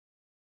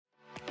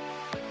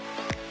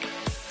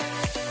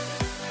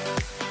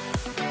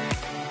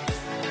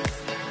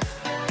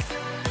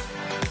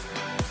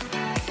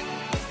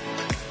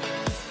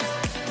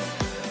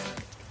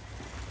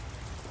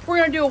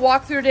going to do a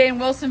walkthrough today in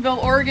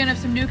Wilsonville, Oregon of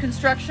some new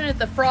construction at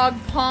the Frog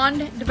Pond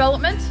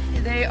development.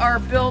 They are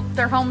built,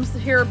 their homes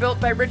here are built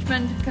by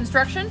Richmond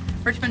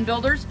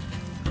Builders.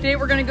 Today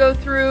we're going to go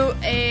through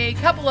a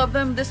couple of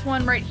them. This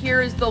one right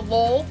here is the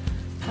Lowell.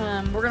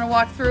 We're going to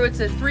walk through. It's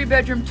a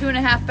 3-bedroom,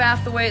 2.5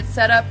 bath the way it's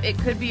set up. It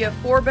could be a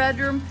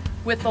 4-bedroom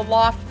with the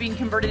loft being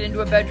converted into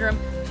a bedroom.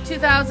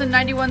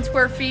 2,091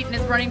 square feet, and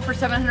it's running for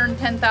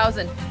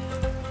 $710,000.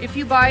 If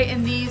you buy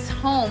in these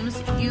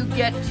homes, you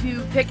get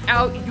to pick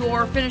out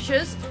your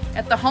finishes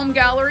at the home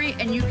gallery,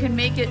 and you can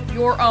make it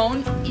your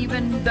own.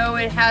 Even though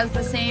it has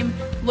the same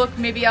look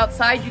maybe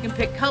outside, you can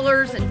pick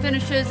colors and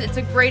finishes. It's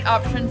a great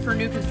option for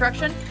new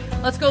construction.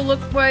 Let's go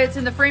look why it's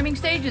in the framing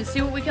stage and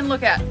see what we can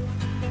look at.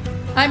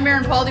 I'm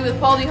Maren Paldy with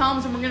Paldy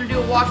Homes, and we're going to do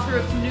a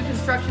walkthrough of some new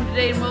construction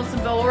today in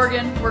Wilsonville,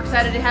 Oregon. We're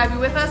excited to have you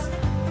with us.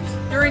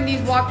 During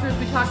these walkthroughs,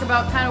 we talk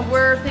about kind of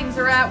where things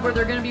are at, where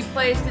they're going to be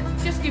placed. It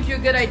just gives you a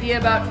good idea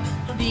about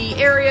the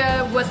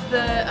area, what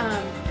the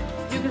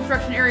new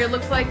construction area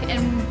looks like,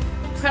 and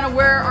kind of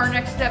where our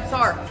next steps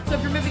are. So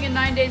if you're moving in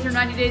 9 days or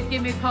 90 days,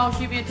 give me a call,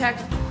 shoot me a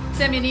text,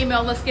 send me an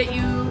email. Let's get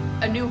you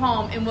a new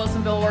home in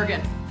Wilsonville,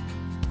 Oregon.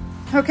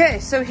 Okay,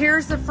 so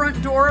here's the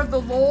front door of the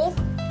Lowell.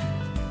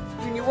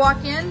 When you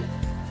walk in,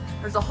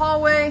 there's a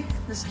hallway,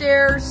 the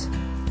stairs,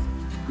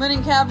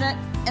 linen cabinet,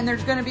 and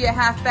there's going to be a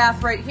half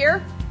bath right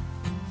here.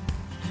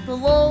 The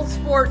Lowell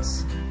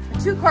sports a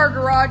 2-car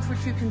garage,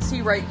 which you can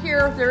see right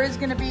here. There is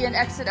going to be an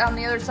exit on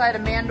the other side, a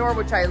man door,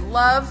 which I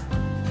love.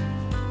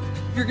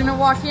 You're going to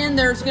walk in,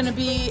 there's going to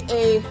be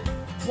a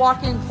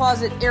walk-in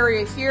closet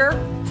area here.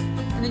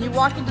 And then you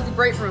walk into the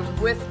great room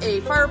with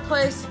a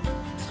fireplace,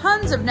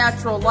 tons of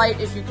natural light,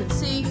 as you can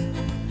see.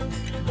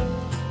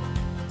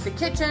 The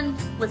kitchen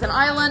with an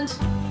island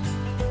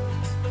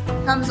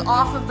comes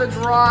off of the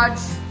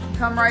garage.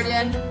 Come right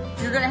in.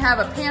 You're going to have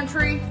a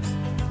pantry.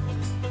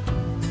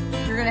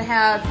 You're going to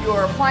have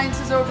your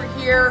appliances over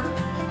here.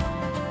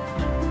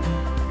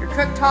 Your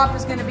cooktop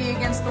is going to be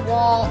against the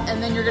wall,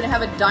 and then you're going to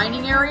have a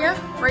dining area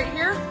right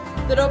here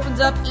that opens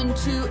up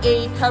into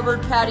a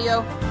covered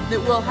patio that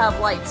will have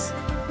lights.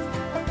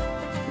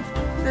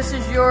 This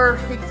is your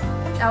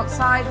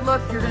outside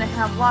look. You're going to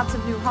have lots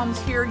of new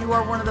homes here. You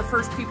are one of the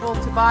first people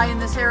to buy in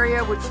this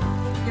area, which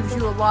gives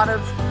you a lot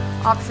of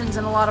options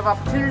and a lot of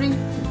opportunity.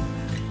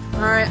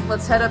 All right,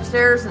 let's head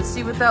upstairs and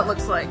see what that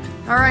looks like.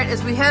 All right,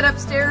 as we head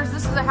upstairs,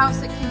 this is a house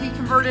that can be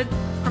converted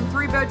from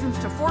 3 bedrooms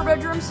to 4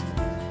 bedrooms.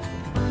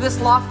 This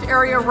loft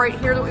area right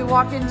here that we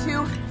walk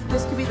into,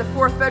 this could be the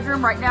 4th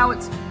bedroom. Right now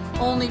it's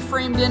only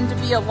framed in to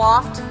be a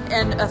loft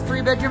and a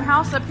 3-bedroom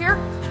house up here.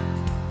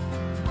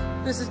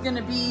 This is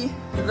gonna be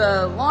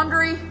the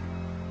laundry.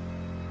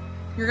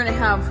 You're gonna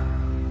have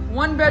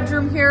 1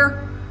 bedroom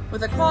here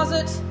with a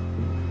closet.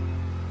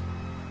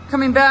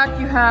 Coming back,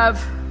 you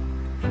have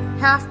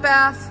half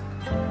bath,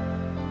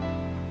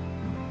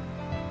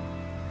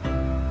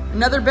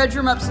 another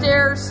bedroom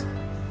upstairs,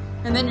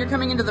 and then you're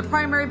coming into the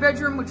primary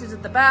bedroom, which is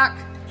at the back.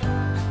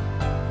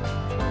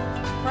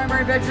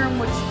 Primary bedroom,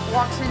 which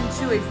walks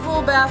into a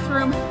full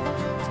bathroom.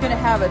 It's going to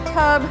have a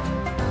tub,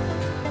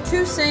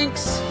 2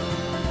 sinks,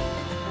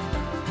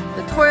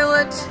 the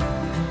toilet,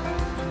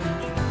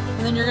 and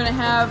then you're going to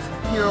have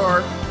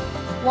your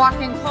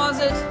walk-in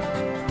closet,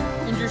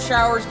 and your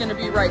shower is going to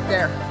be right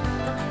there.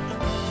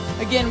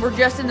 Again, we're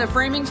just in the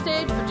framing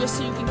stage, but just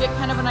so you can get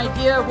kind of an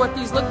idea of what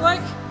these look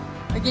like.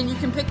 Again, you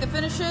can pick the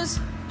finishes.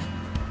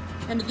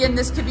 And again,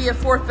 this could be a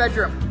 4th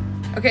bedroom.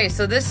 Okay,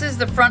 so this is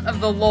the front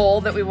of the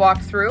Lowell that we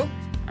walked through.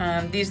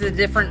 These are the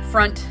different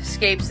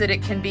frontscapes that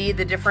it can be,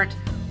 the different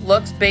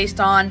looks based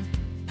on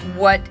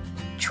what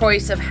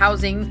choice of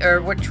housing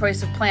or what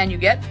choice of plan you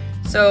get.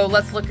 So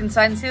let's look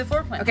inside and see the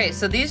floor plan. Okay,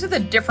 so these are the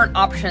different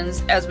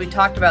options as we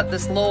talked about.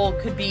 This Lowell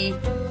could be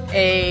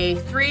a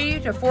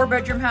 3 to 4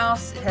 bedroom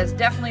house. It has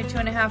definitely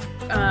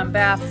 2.5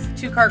 baths,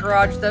 2-car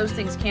garage. Those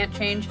things can't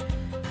change.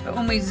 But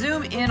when we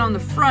zoom in on the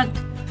front,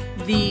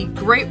 the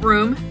great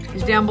room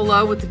is down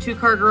below with the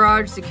 2-car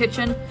garage, the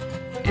kitchen,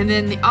 and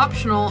then the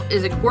optional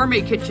is a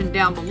gourmet kitchen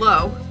down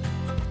below.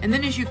 And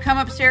then as you come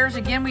upstairs,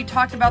 again, we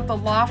talked about the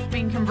loft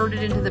being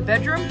converted into the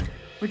bedroom,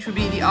 which would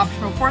be the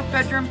optional 4th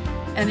bedroom,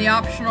 and the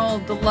optional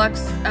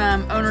deluxe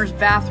owner's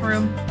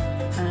bathroom.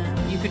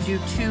 You could do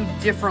 2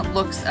 different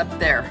looks up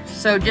there.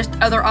 So just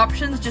other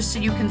options, just so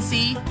you can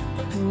see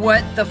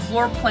what the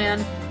floor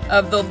plan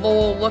of the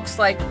Lowell looks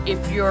like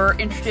if you're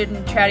interested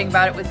in chatting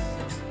about it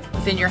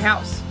within your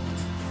house.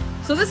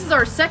 So this is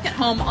our second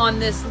home on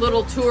this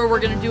little tour we're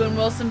going to do in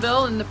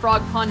Wilsonville in the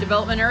Frog Pond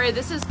development area.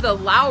 This is the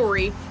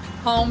Lowry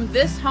home.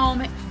 This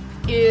home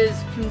is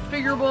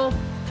configurable.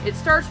 It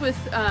starts with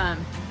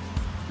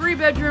 3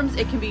 bedrooms.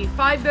 It can be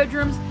 5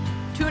 bedrooms,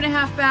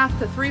 2.5 bath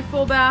to 3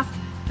 full bath.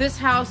 This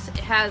house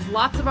has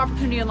lots of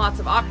opportunity and lots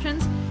of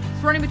options.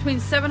 It's running between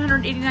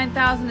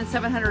 $789,000 and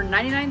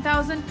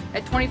 $799,000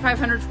 at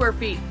 2,500 square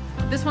feet.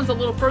 This one's a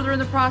little further in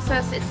the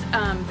process. It's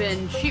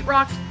been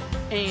sheetrocked,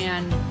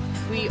 and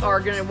we are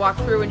going to walk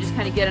through and just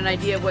kind of get an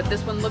idea of what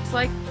this one looks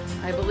like.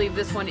 I believe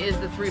this one is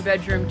the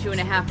 3-bedroom,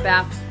 2.5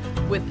 bath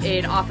with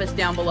an office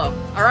down below.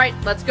 All right,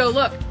 let's go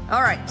look.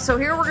 All right, so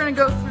here we're gonna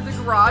go through the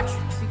garage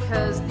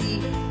because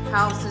the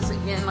house is,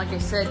 again, like I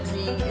said,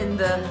 being in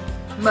the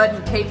mud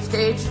and tape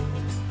stage.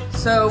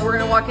 So we're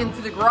gonna walk in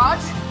through the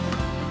garage.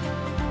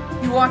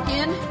 You walk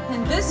in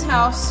this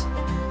house,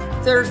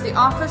 there's the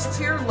office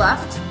to your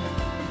left.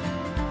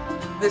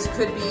 This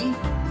could be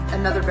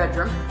another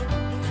bedroom.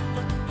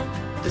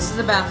 This is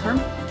a bathroom.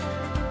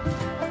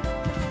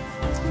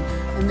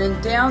 And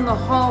then down the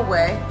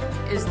hallway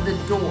is the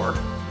door.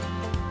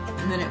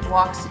 And then it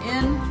walks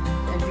in,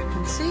 as you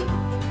can see.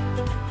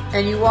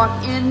 And you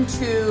walk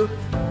into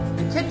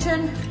the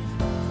kitchen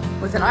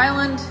with an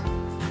island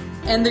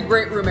and the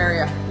great room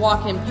area.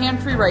 Walk-in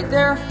pantry right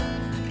there.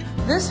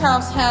 This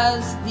house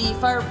has the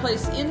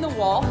fireplace in the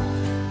wall,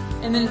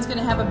 and then it's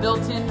gonna have a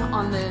built-in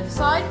on the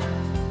side.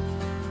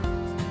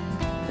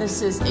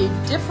 This is a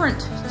different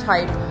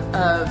type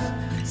of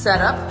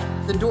setup.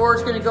 The door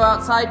is going to go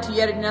outside to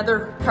yet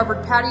another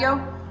covered patio.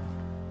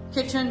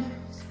 Kitchen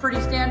is pretty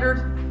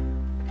standard.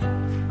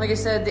 Like I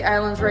said, the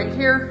island's right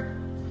here.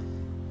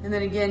 And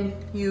then again,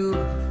 you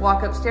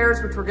walk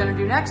upstairs, which we're going to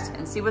do next,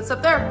 and see what's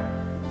up there.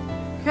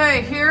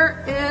 Okay,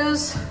 here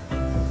is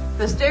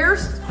the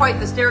stairs. It's quite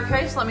the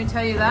staircase, let me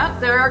tell you that.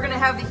 They are going to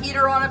have the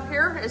heater on up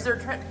here as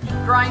they're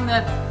drying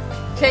the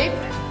tape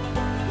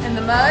in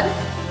the mud.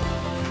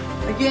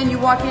 Again, you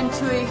walk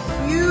into a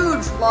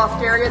huge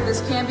loft area.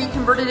 This can be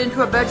converted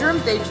into a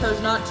bedroom. They chose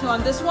not to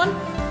on this one.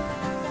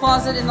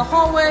 Closet in the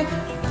hallway.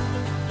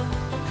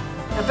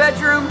 A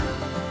bedroom.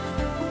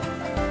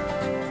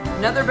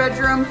 Another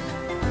bedroom.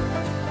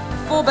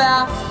 Full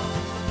bath.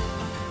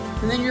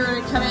 And then you're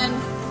going to come in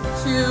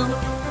to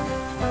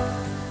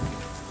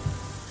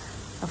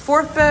a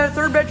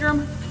third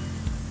bedroom.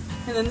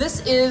 And then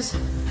this is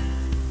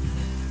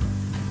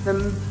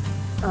the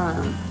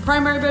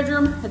primary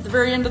bedroom at the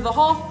very end of the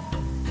hall.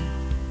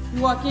 You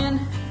walk in,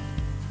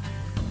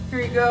 here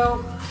you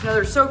go,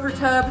 another soaker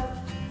tub,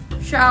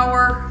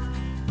 shower,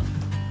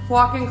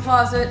 walk-in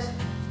closet,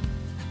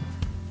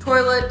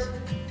 toilet,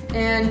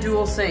 and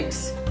dual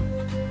sinks.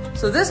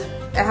 So this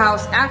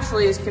house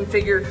actually is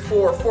configured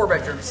for 4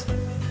 bedrooms,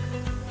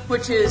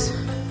 which is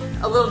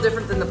a little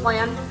different than the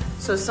plan.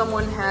 So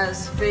someone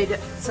has made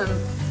some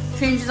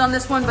changes on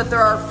this one, but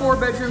there are 4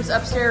 bedrooms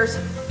upstairs.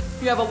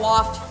 You have a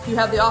loft, you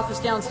have the office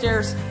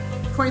downstairs,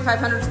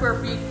 2,500 square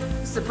feet.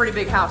 It's a pretty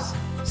big house.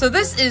 So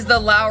this is the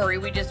Lowry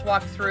we just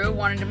walked through.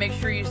 Wanted to make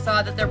sure you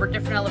saw that there were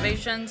different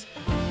elevations.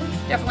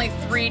 Definitely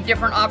 3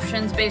 different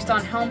options based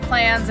on home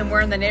plans and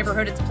where in the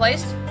neighborhood it's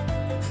placed.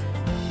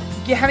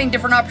 Having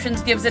different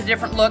options gives it a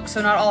different look,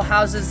 so not all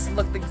houses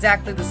look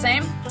exactly the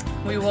same.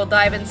 We will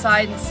dive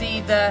inside and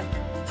see the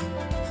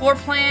floor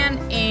plan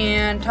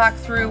and talk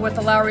through what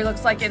the Lowry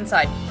looks like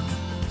inside.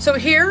 So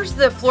here's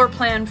the floor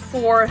plan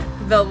for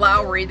the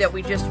Lowry that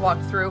we just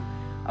walked through.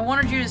 I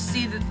wanted you to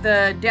see that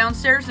the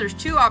downstairs, there's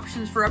 2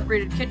 options for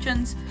upgraded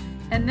kitchens.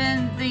 And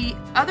then the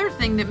other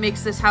thing that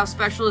makes this house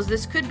special is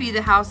this could be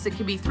the house that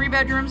could be 3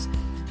 bedrooms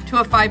to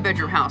a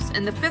 5-bedroom house.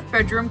 And the 5th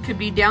bedroom could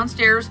be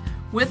downstairs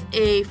with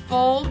a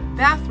full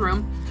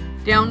bathroom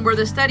down where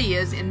the study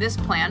is in this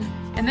plan.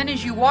 And then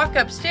as you walk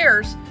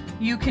upstairs,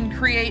 you can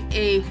create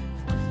a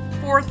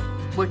 4th,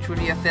 which would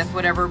be a 5th,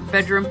 whatever,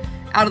 bedroom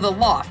out of the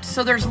loft.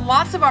 So there's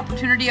lots of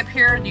opportunity up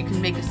here. You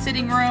can make a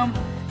sitting room.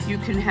 You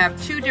can have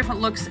 2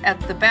 different looks at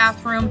the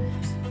bathroom.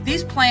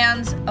 These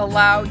plans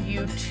allow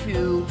you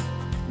to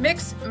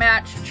mix,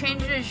 match,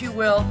 change it as you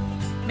will,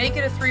 make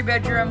it a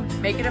 3-bedroom,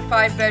 make it a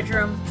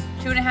 5-bedroom,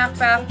 2.5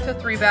 bath to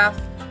 3 bath.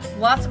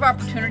 Lots of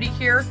opportunity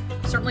here.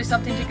 Certainly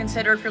something to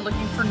consider if you're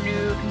looking for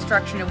new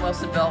construction in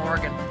Wilsonville,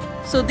 Oregon.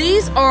 So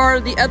these are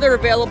the other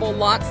available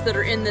lots that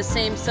are in the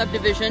same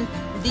subdivision.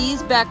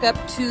 These back up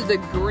to the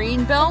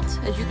green belt,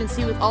 as you can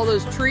see with all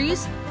those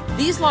trees.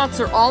 These lots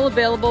are all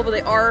available, but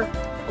they are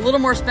a little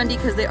more spendy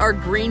because they are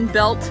green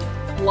belt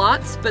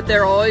lots, but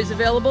they're always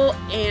available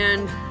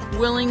and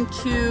willing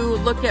to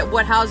look at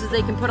what houses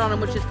they can put on them,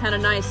 which is kind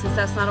of nice since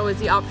that's not always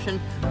the option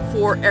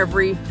for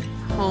every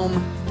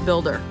home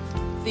builder.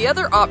 The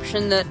other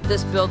option that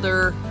this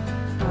builder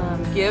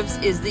gives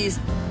is these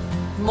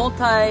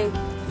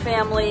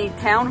multi-family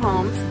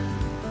townhomes,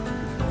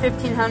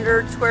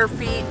 1,500 square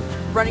feet,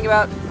 running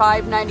about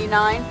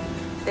 $599.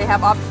 They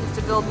have options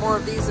to build more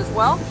of these as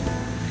well.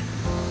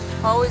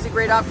 Always a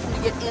great option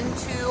to get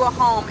into a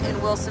home in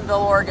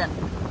Wilsonville, Oregon.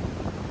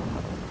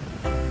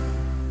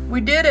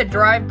 We did a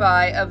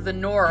drive-by of the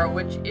Nora,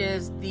 which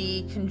is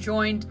the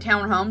conjoined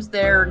townhomes.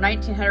 They're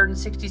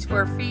 1,960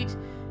 square feet.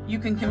 You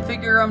can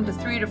configure them to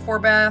 3 to 4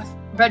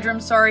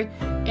 bedrooms,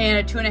 and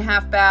a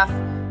 2.5 bath.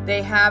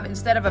 They have,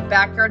 instead of a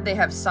backyard, they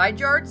have side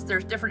yards.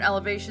 There's different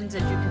elevations,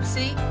 as you can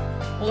see.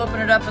 We'll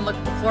open it up and look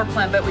at the floor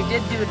plan, but we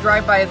did do a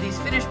drive-by of these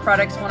finished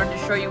products. Wanted to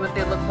show you what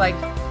they look like,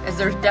 as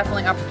there's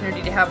definitely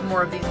opportunity to have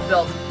more of these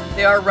built.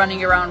 They are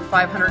running around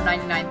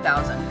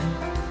 $599,000.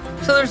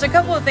 So there's a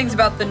couple of things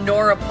about the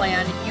Nora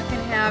plan. You can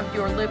have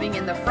your living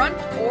in the front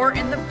or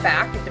in the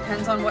back. It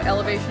depends on what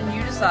elevation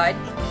you decide.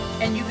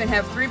 And you can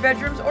have 3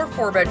 bedrooms or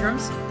 4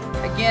 bedrooms.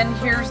 Again,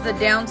 here's the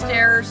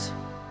downstairs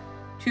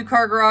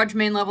 2-car garage,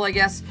 main level, I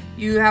guess.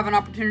 You have an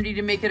opportunity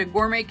to make it a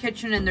gourmet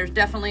kitchen, and there's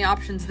definitely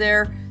options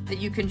there that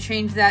you can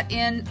change that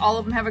in. All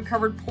of them have a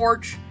covered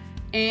porch,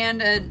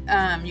 and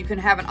you can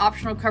have an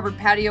optional covered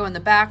patio in the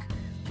back,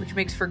 which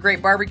makes for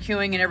great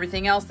barbecuing and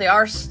everything else. They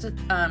are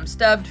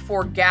stubbed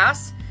for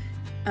gas.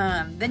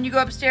 Then you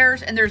go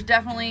upstairs, and there's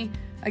definitely,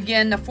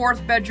 again, the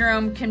 4th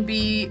bedroom can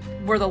be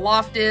where the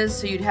loft is,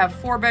 so you'd have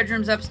 4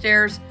 bedrooms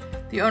upstairs,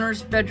 the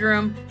owner's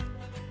bedroom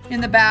in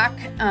the back,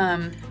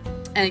 and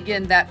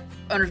again, that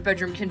owner's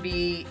bedroom can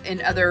be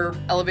in other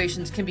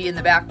elevations, can be in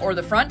the back or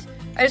the front.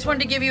 I just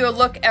wanted to give you a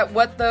look at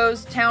what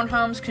those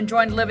townhomes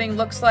conjoined living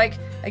looks like.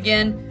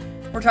 Again,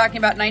 we're talking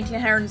about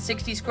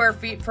 1,960 square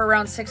feet for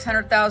around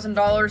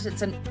 $600,000.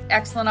 It's an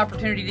excellent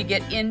opportunity to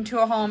get into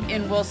a home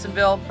in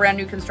Wilsonville, brand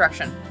new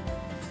construction.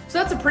 So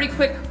that's a pretty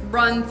quick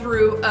run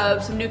through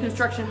of some new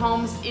construction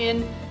homes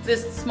in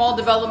this small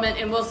development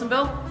in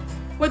Wilsonville.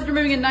 Whether you're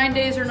moving in 9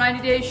 days or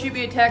 90 days, shoot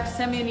me a text,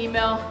 send me an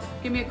email,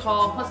 give me a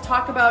call. Let's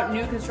talk about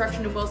new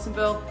construction in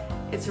Wilsonville.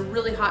 It's a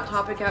really hot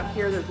topic out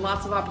here. There's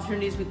lots of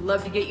opportunities. We'd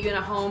love to get you in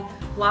a home.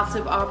 Lots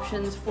of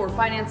options for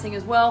financing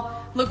as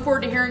well. Look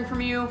forward to hearing from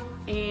you,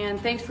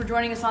 and thanks for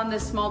joining us on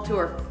this small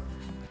tour.